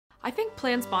I think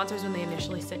plan sponsors, when they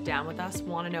initially sit down with us,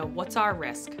 want to know what's our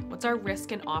risk? What's our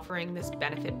risk in offering this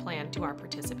benefit plan to our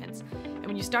participants? And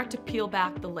when you start to peel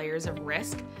back the layers of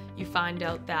risk, you find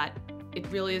out that it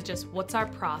really is just what's our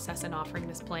process in offering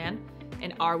this plan,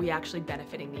 and are we actually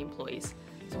benefiting the employees?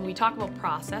 So when we talk about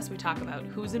process, we talk about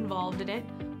who's involved in it,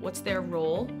 what's their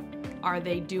role, are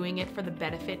they doing it for the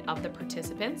benefit of the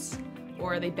participants,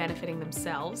 or are they benefiting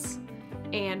themselves?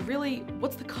 And really,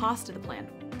 what's the cost of the plan?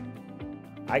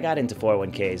 I got into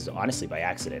 401ks honestly by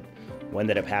accident. What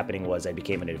ended up happening was I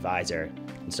became an advisor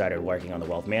and started working on the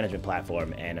wealth management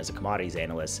platform and as a commodities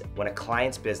analyst. When a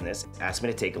client's business asked me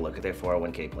to take a look at their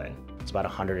 401k plan, it's about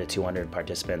 100 to 200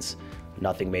 participants,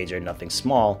 nothing major, nothing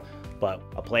small, but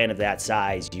a plan of that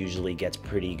size usually gets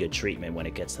pretty good treatment when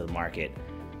it gets to the market.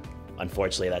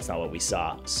 Unfortunately, that's not what we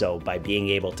saw. So by being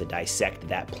able to dissect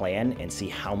that plan and see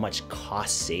how much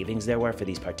cost savings there were for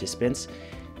these participants,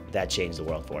 that changed the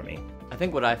world for me. I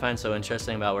think what I find so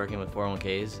interesting about working with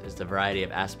 401ks is the variety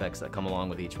of aspects that come along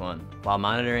with each one. While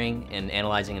monitoring and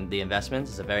analyzing the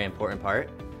investments is a very important part,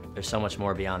 there's so much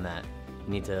more beyond that.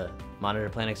 You need to monitor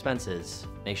plan expenses,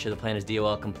 make sure the plan is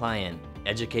DOL compliant,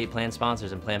 educate plan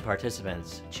sponsors and plan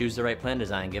participants, choose the right plan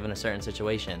design given a certain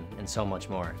situation, and so much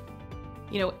more.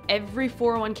 You know, every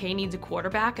 401k needs a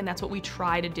quarterback, and that's what we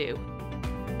try to do.